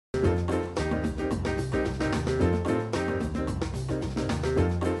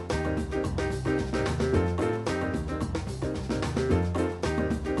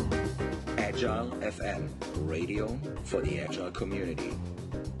Agile.FM, radio for the Agile community.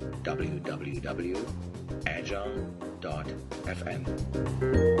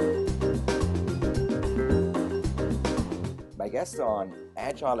 www.agile.fm. My guest on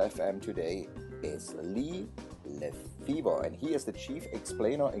Agile.FM today is LeFever, and he is the chief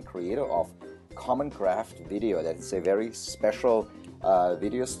explainer and creator of Common Craft Video. That is a very special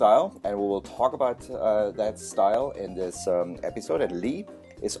video style, and we will talk about that style in this episode. And Lee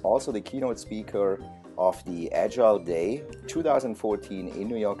is also the keynote speaker of the Agile Day 2014 in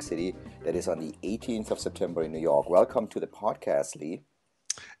New York City. That is on the 18th of September in New York. Welcome to the podcast, Lee.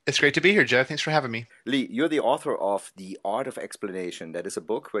 It's great to be here, Joe. Thanks for having me. Lee, you're the author of The Art of Explanation. That is a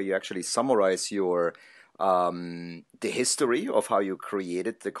book where you actually summarize your the history of how you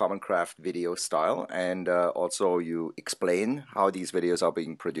created the Common Craft video style, and also you explain how these videos are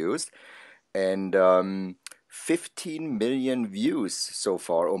being produced. And 15 million views so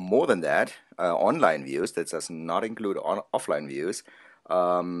far, or more than that, online views. That does not include offline views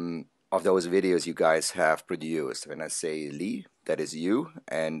of those videos you guys have produced. When I say Lee, that is you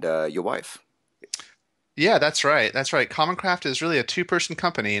and your wife. Yeah, that's right. That's right. Common Craft is really a two-person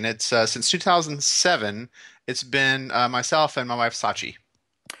company, and it's since 2007. It's been myself and my wife Sachi.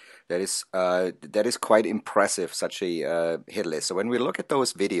 That is quite impressive, such a hit list. So when we look at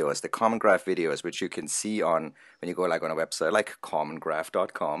those videos, the Common Craft videos, which you can see on when you go like on a website like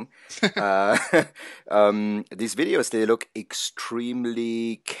commongraph.com, these videos, they look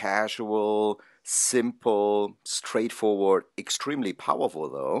extremely casual, simple, straightforward, extremely powerful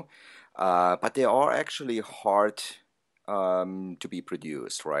though. But they are actually hard to be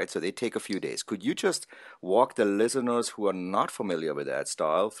produced, right? So they take a few days. Could you just walk the listeners who are not familiar with that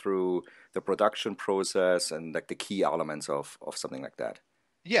style through the production process and like the key elements of something like that?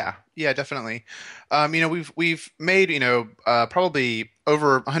 Yeah, definitely. We've made probably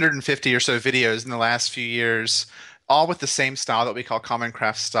over 150 or so videos in the last few years, all with the same style that we call Common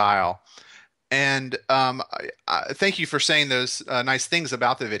Craft style. And thank you for saying those nice things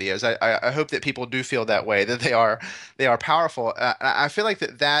about the videos. I hope that people do feel that way, that they are powerful. I feel like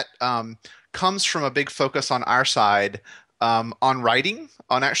that comes from a big focus on our side on writing,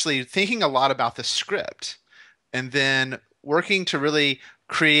 on actually thinking a lot about the script, and then working to really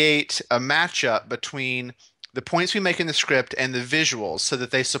create a matchup between the points we make in the script and the visuals so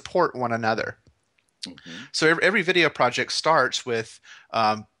that they support one another. Mm-hmm. So every video project starts with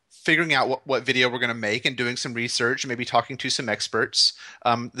figuring out what video we're going to make and doing some research, maybe talking to some experts.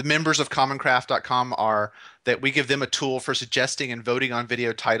 The members of commoncraft.com are that we give them a tool for suggesting and voting on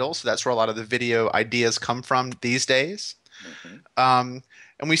video titles. So that's where a lot of the video ideas come from these days. Mm-hmm.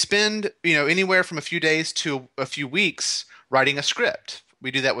 And we spend anywhere from a few days to a few weeks writing a script.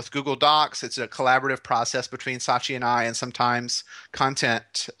 We do that with Google Docs. It's a collaborative process between Sachi and I, and sometimes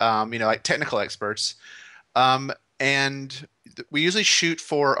content, like technical experts. And we usually shoot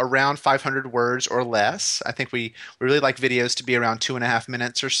for around 500 words or less. I think we really like videos to be around 2.5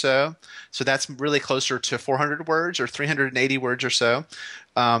 minutes or so. So that's really closer to 400 words or 380 words or so.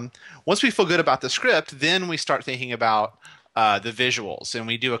 Once we feel good about the script, then we start thinking about the visuals. And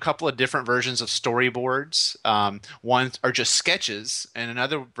we do a couple of different versions of storyboards. One are just sketches, and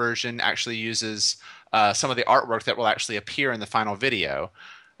another version actually uses some of the artwork that will actually appear in the final video.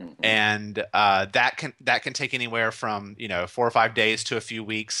 And that can take anywhere from 4 or 5 days to a few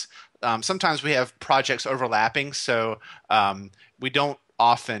weeks. Sometimes we have projects overlapping, so we don't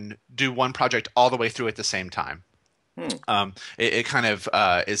often do one project all the way through at the same time. It kind of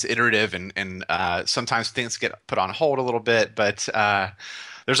is iterative, and sometimes things get put on hold a little bit, but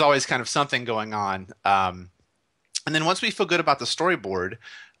there's always kind of something going on. And then once we feel good about the storyboard,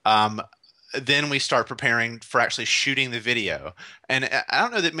 then we start preparing for actually shooting the video. And I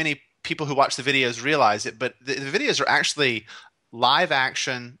don't know that many people who watch the videos realize it, but the videos are actually live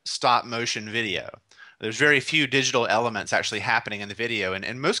action stop motion video. There's very few digital elements actually happening in the video, and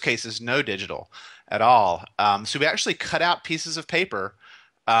in most cases no digital at all. So we actually cut out pieces of paper,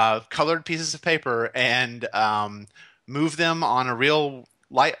 colored pieces of paper, and move them on a real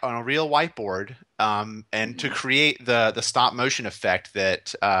whiteboard, and to create the stop motion effect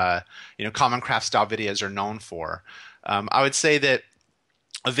that Common Craft style videos are known for. I would say that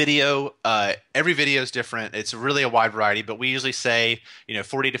a video, every video is different. It's really a wide variety, but we usually say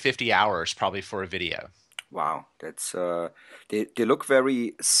 40 to 50 hours probably for a video. Wow, that's they look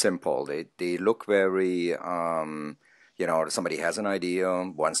very simple. They look very somebody has an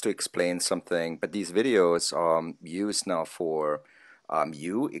idea, wants to explain something, but these videos are used now for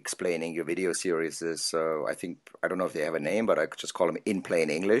you explaining your video series is, I think, I don't know if they have a name, but I could just call them In Plain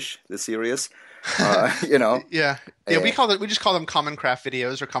English, the series. You know, Yeah. Yeah, uh, we just call them Common Craft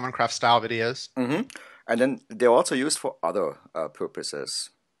videos or Common Craft style videos. hmm And then they're also used for other purposes.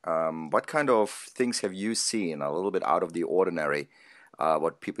 What kind of things have you seen a little bit out of the ordinary,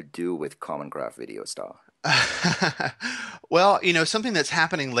 what people do with Common Craft video style? Well, something that's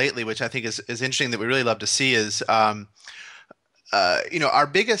happening lately, which I think is interesting that we really love to see is, our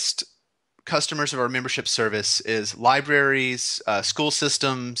biggest customers of our membership service is libraries, school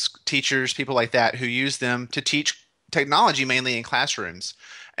systems, teachers, people like that who use them to teach technology mainly in classrooms.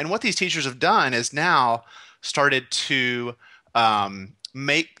 And what these teachers have done is now started to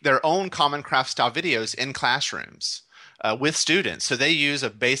make their own Common Craft style videos in classrooms with students. So they use a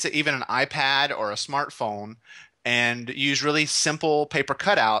basic, even an iPad or a smartphone, and use really simple paper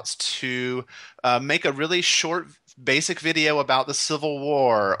cutouts to make a really short basic video about the Civil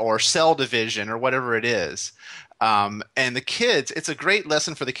War or cell division or whatever it is. And the kids, it's a great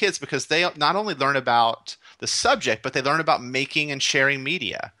lesson for the kids because they not only learn about the subject, but they learn about making and sharing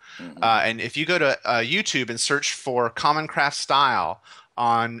media. And if you go to YouTube and search for Common Craft Style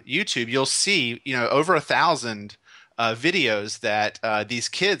on YouTube, you'll see, over 1,000 videos that these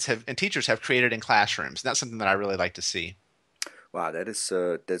kids have and teachers have created in classrooms. And that's something that I really like to see. Wow, that's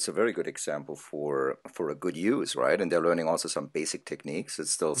a very good example for a good use, right? And they're learning also some basic techniques.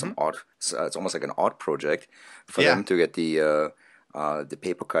 It's still some Hmm. art. It's almost like an art project for Yeah. them to get the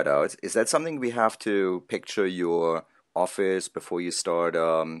paper cutouts. Is that something we have to picture your office before you start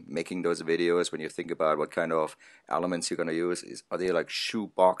making those videos? When you think about what kind of elements you're going to use, are they like shoe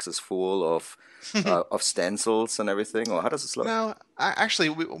boxes full of stencils and everything, or how does this look? No, actually,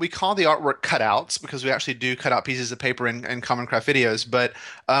 we call the artwork cutouts because we actually do cut out pieces of paper in Common Craft videos, but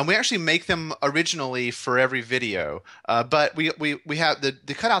we actually make them originally for every video. But we have the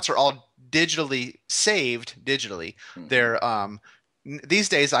cutouts are all digitally saved digitally. Hmm. They're these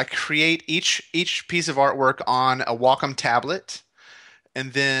days I create each piece of artwork on a Wacom tablet,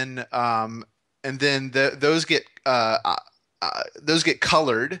 and then those get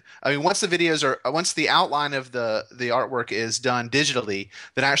colored. I mean, once the outline of the artwork is done digitally,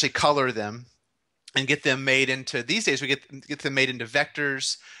 then I actually color them and get them made into. These days, we get them made into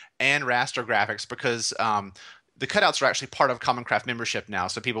vectors and raster graphics because the cutouts are actually part of Common Craft membership now.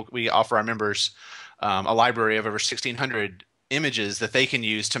 So we offer our members a library of over 1,600 images that they can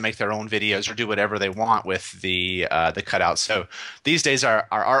use to make their own videos or do whatever they want with the cutouts. So these days, our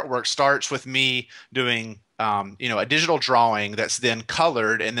artwork starts with me doing a digital drawing that's then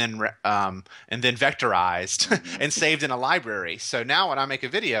colored and then vectorized Hmm. and saved in a library. So now when I make a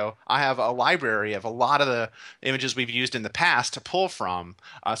video, I have a library of a lot of the images we've used in the past to pull from,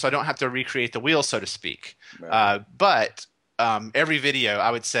 so I don't have to recreate the wheel, so to speak. Right. But every video,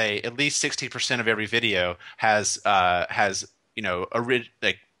 I would say, at least 60% of every video has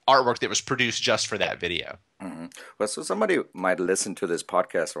like artwork that was produced just for that video. Hmm. Well, so somebody might listen to this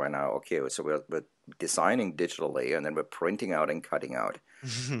podcast right now. Okay, so we're designing digitally, and then we're printing out and cutting out.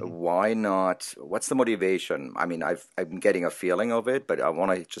 Why not? What's the motivation? I mean, I'm getting a feeling of it, but I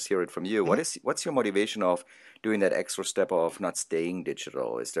want to just hear it from you. What's your motivation of doing that extra step of not staying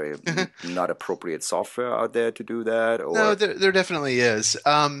digital? Is there not appropriate software out there to do that, No, or? there definitely is.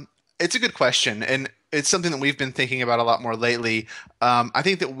 It's a good question, and it's something that we've been thinking about a lot more lately. I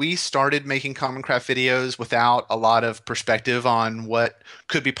think that we started making Common Craft videos without a lot of perspective on what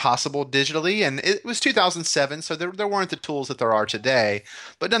could be possible digitally, and it was 2007, so there weren't the tools that there are today,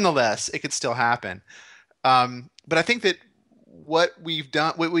 but nonetheless, it could still happen. But I think that what we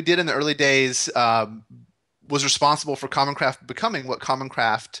did in the early days, was responsible for Common Craft becoming what Common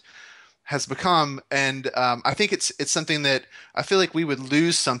Craft has become, and I think it's something that I feel like we would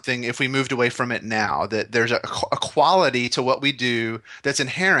lose something if we moved away from it now. That there's a quality to what we do that's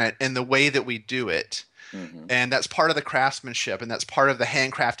inherent in the way that we do it, Hmm. and that's part of the craftsmanship, and that's part of the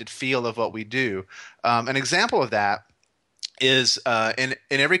handcrafted feel of what we do. An example of that is in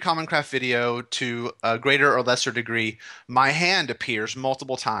every Common Craft video, to a greater or lesser degree, my hand appears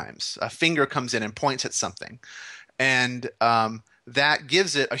multiple times. A finger comes in and points at something, and that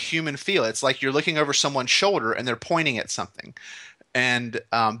gives it a human feel. It's like you're looking over someone's shoulder and they're pointing at something, and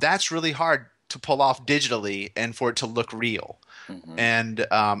that's really hard to pull off digitally and for it to look real. Hmm. And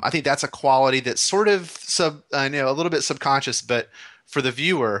I think that's a quality that's sort of a little bit subconscious, but for the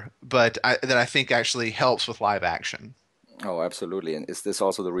viewer, that I think actually helps with live action. Oh, absolutely. And is this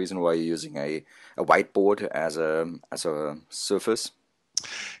also the reason why you're using a whiteboard as a surface?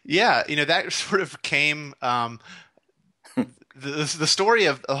 Yeah, that sort of came. The story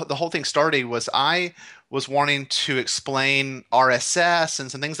of the whole thing started was I was wanting to explain RSS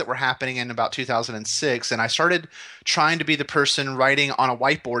and some things that were happening in about 2006. And I started trying to be the person writing on a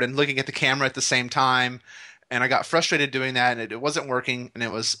whiteboard and looking at the camera at the same time. And I got frustrated doing that, and it wasn't working. And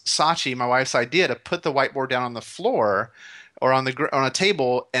it was Sachi, my wife's idea, to put the whiteboard down on the floor or on a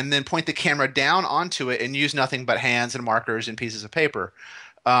table, and then point the camera down onto it and use nothing but hands and markers and pieces of paper.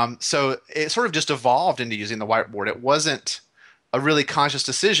 So it sort of just evolved into using the whiteboard. It wasn't a really conscious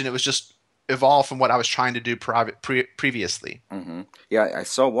decision. It was just evolved from what I was trying to do previously. Yeah, I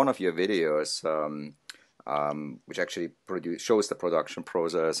saw one of your videos, which actually shows the production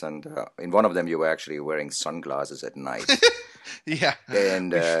process, and in one of them you were actually wearing sunglasses at night. Yeah.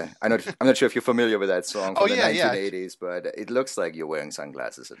 And I'm not sure if you're familiar with that song Oh from the yeah, yeah. 1980s, but it looks like you're wearing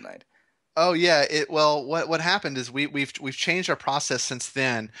sunglasses at night. Oh yeah, well, what happened is we've changed our process since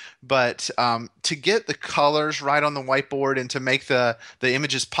then, but to get the colors right on the whiteboard and to make the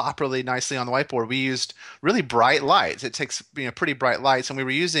images pop really nicely on the whiteboard, we used really bright lights. It takes pretty bright lights, and we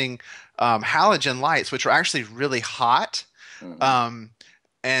were using halogen lights, which are actually really hot. Um,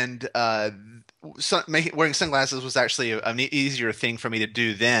 and wearing sunglasses was actually an easier thing for me to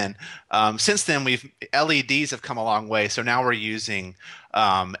do then. Since then, LEDs have come a long way, so now we're using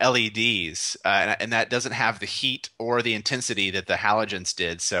LEDs, and that doesn't have the heat or the intensity that the halogens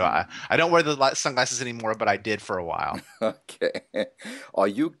did. So I don't wear the sunglasses anymore, but I did for a while. Okay. Are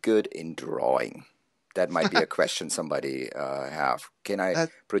you good in drawing? That might be a question somebody have. Can I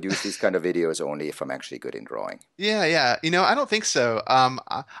produce these kind of videos only if I'm actually good in drawing? Yeah, yeah. I don't think so.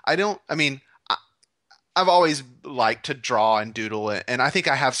 I don't. I mean, I've always liked to draw and doodle, and I think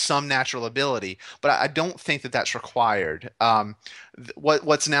I have some natural ability, but I don't think that that's required.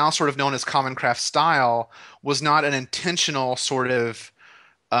 What's now sort of known as Common Craft style was not an intentional sort of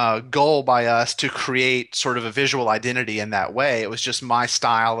goal by us to create sort of a visual identity in that way. It was just my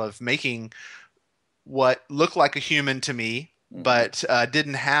style of making what looked like a human to me, but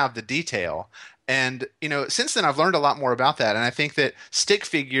didn't have the detail. And since then I've learned a lot more about that, and I think that stick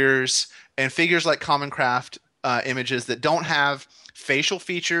figures and figures like Common Craft images that don't have facial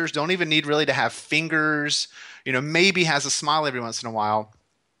features, don't even need really to have fingers, maybe has a smile every once in a while,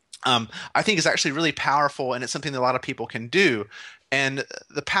 I think is actually really powerful, and it's something that a lot of people can do. And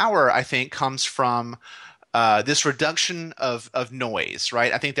the power, I think, comes from this reduction of noise,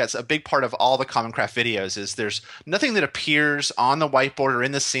 right? I think that's a big part of all the Common Craft videos is there's nothing that appears on the whiteboard or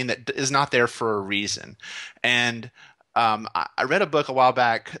in the scene that is not there for a reason. And I read a book a while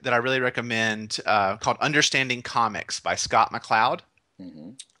back that I really recommend called Understanding Comics by Scott McCloud.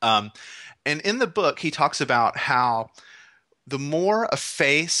 And in the book, he talks about how the more a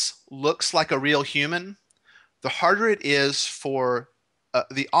face looks like a real human, the harder it is for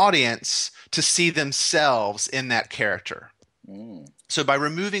the audience to see themselves in that character. So by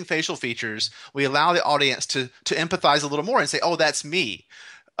removing facial features, we allow the audience to empathize a little more and say, "Oh, that's me."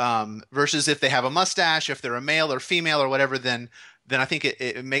 Versus if they have a mustache, if they're a male or female or whatever, then I think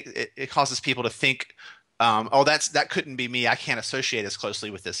it causes people to think, "Oh, that couldn't be me. I can't associate as closely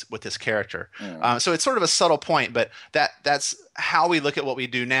with this character." So it's sort of a subtle point, but that's how we look at what we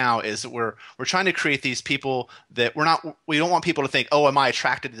do now. Is that we're trying to create these people that we don't want people to think, "Oh, am I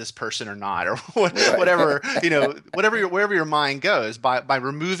attracted to this person or not?" or whatever wherever your mind goes. By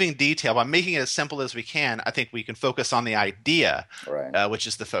removing detail, by making it as simple as we can, I think we can focus on the idea, Right. which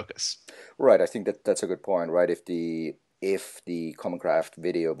is the focus. Right. I think that's a good point, right? If the Common Craft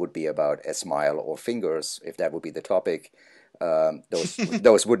video would be about a smile or fingers, if that would be the topic,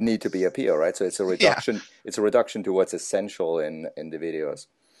 those would need to be appear, right? So it's a reduction. Yeah. It's a reduction to what's essential in the videos.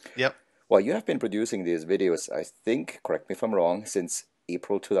 Yep. Well, you have been producing these videos, I think, correct me if I'm wrong, since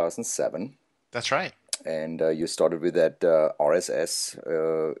April 2007, That's right. and you started with that RSS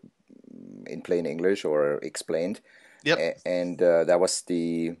in plain English or explained. Yep. And that was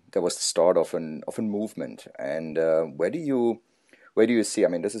the start of a movement. And where do you see? I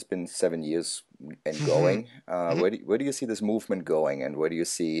mean, this has been 7 years and going. Where do you see this movement going, and where do you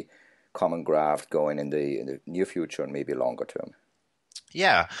see Common Craft going in the near future and maybe longer term?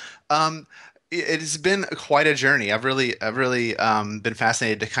 Yeah. It has been quite a journey. I've really been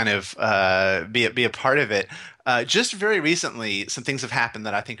fascinated to kind of be a part of it. Just very recently, some things have happened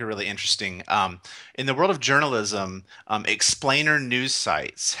that I think are really interesting. In the world of journalism, explainer news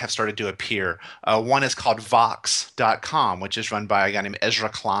sites have started to appear. One is called Vox.com, which is run by a guy named Ezra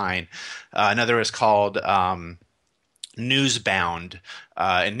Klein. Another is called Newsbound.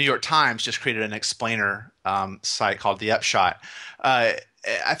 And New York Times just created an explainer site called The Upshot.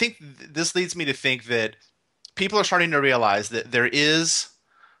 I think this leads me to think that people are starting to realize that there is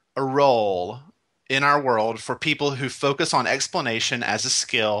a role in our world for people who focus on explanation as a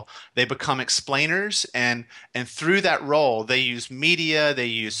skill. They become explainers, and through that role, they use media, they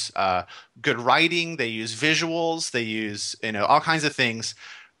use good writing, they use visuals, they use all kinds of things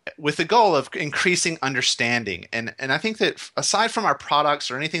with the goal of increasing understanding. And I think that aside from our products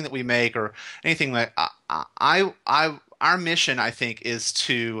or anything that we make or anything like our mission, I think, is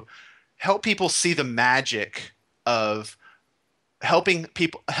to help people see the magic of helping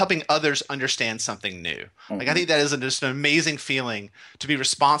others understand something new. Mm-hmm. Like, I think that is just an amazing feeling to be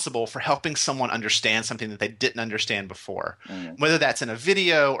responsible for helping someone understand something that they didn't understand before. Mm-hmm. Whether that's in a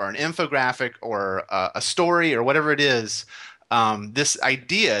video or an infographic or a story or whatever it is, this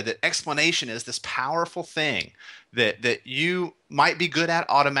idea that explanation is this powerful thing that you might be good at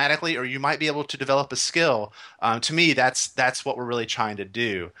automatically, or you might be able to develop a skill. To me, that's what we're really trying to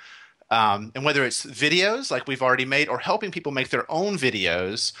do. And whether it's videos like we've already made, or helping people make their own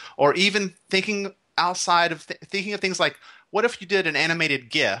videos, or even thinking outside of thinking of things like, what if you did an animated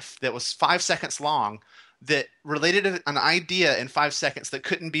GIF that was 5 seconds long that related to an idea in 5 seconds that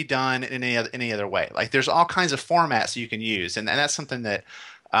couldn't be done in any other way? Like, there's all kinds of formats you can use, and that's something that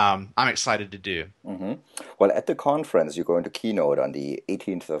I'm excited to do. Mm-hmm. Well, at the conference, you're going to keynote on the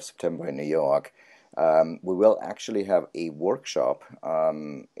 18th of September in New York. We will actually have a workshop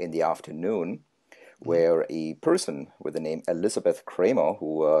in the afternoon where a person with the name Elizabeth Kramer,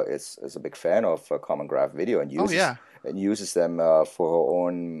 who is a big fan of Common Graph Video and uses them for her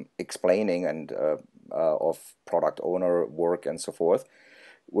own explaining and of product owner work and so forth.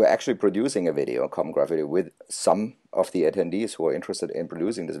 We're actually producing a video, a Common Graph video, with some of the attendees who are interested in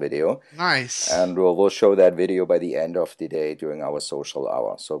producing this video. Nice. And we'll show that video by the end of the day during our social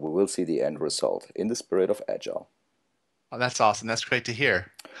hour. So we will see the end result in the spirit of Agile. Oh, that's awesome. That's great to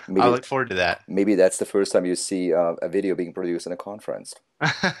hear. I look forward to that. Maybe that's the first time you see a video being produced in a conference.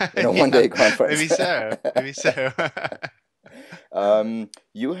 In a one-day conference. Maybe so. Maybe so.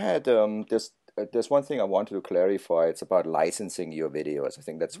 You had there's one thing I wanted to clarify. It's about licensing your videos. I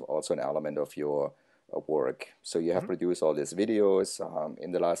think that's also an element of your work. So you have produced all these videos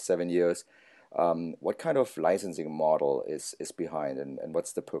in the last 7 years. What kind of licensing model is behind, and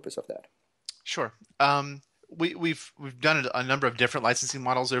what's the purpose of that? Sure. We've done a number of different licensing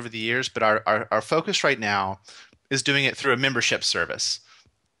models over the years, but our focus right now is doing it through a membership service.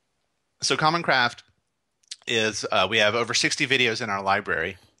 So Common Craft is we have over 60 videos in our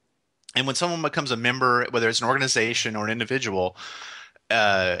library. And when someone becomes a member, whether it's an organization or an individual,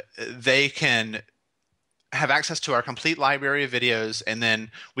 they can have access to our complete library of videos, and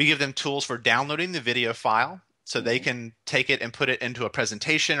then we give them tools for downloading the video file so they can take it and put it into a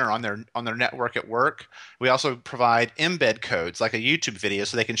presentation or on their network at work. We also provide embed codes like a YouTube video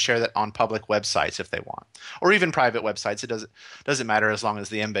so they can share that on public websites if they want, or even private websites. It doesn't matter as long as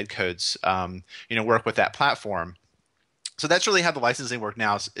the embed codes work with that platform. So that's really how the licensing works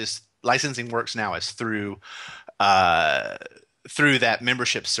now. Licensing works now is through that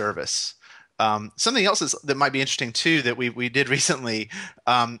membership service. Something else that might be interesting too that we did recently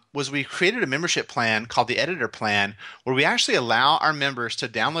was we created a membership plan called the Editor Plan, where we actually allow our members to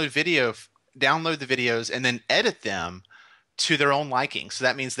download the videos and then edit them to their own liking. So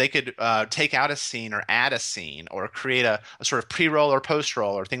that means they could take out a scene or add a scene or create a sort of pre-roll or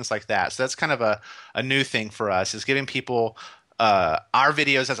post-roll or things like that. So that's kind of a new thing for us, is giving people our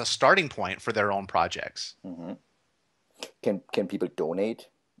videos as a starting point for their own projects. Mm-hmm. Can people donate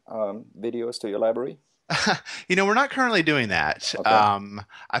videos to your library? We're not currently doing that. Okay.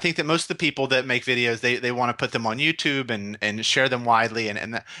 I think that most of the people that make videos, they want to put them on YouTube and share them widely.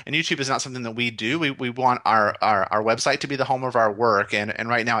 And YouTube is not something that we do. We want our website to be the home of our work. And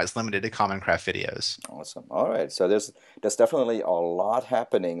right now it's limited to Common Craft videos. Awesome. All right. So there's definitely a lot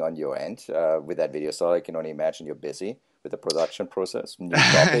happening on your end with that video. So I can only imagine you're busy with the production process, new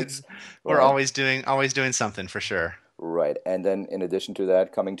topics. We're always doing something for sure. Right. And then in addition to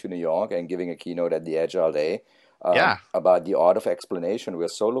that, coming to New York and giving a keynote at the Agile Day about the art of explanation. We're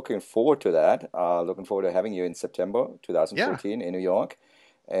so looking forward to that. Looking forward to having you in September 2014 in New York.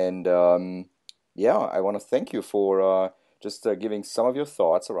 And I want to thank you for just giving some of your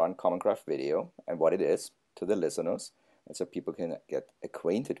thoughts around Common Craft Video and what it is to the listeners, and so people can get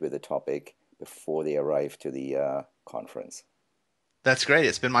acquainted with the topic before they arrive to the conference. That's great.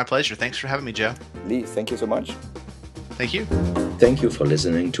 It's been my pleasure. Thanks for having me, Joe. Lee, thank you so much. Thank you. Thank you for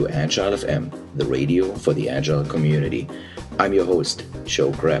listening to Agile.FM, the radio for the Agile community. I'm your host,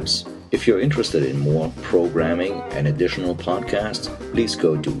 Joe Krebs. If you're interested in more programming and additional podcasts, please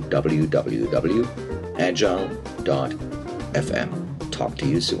go to www.agile.fm. Talk to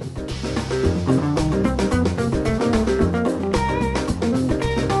you soon.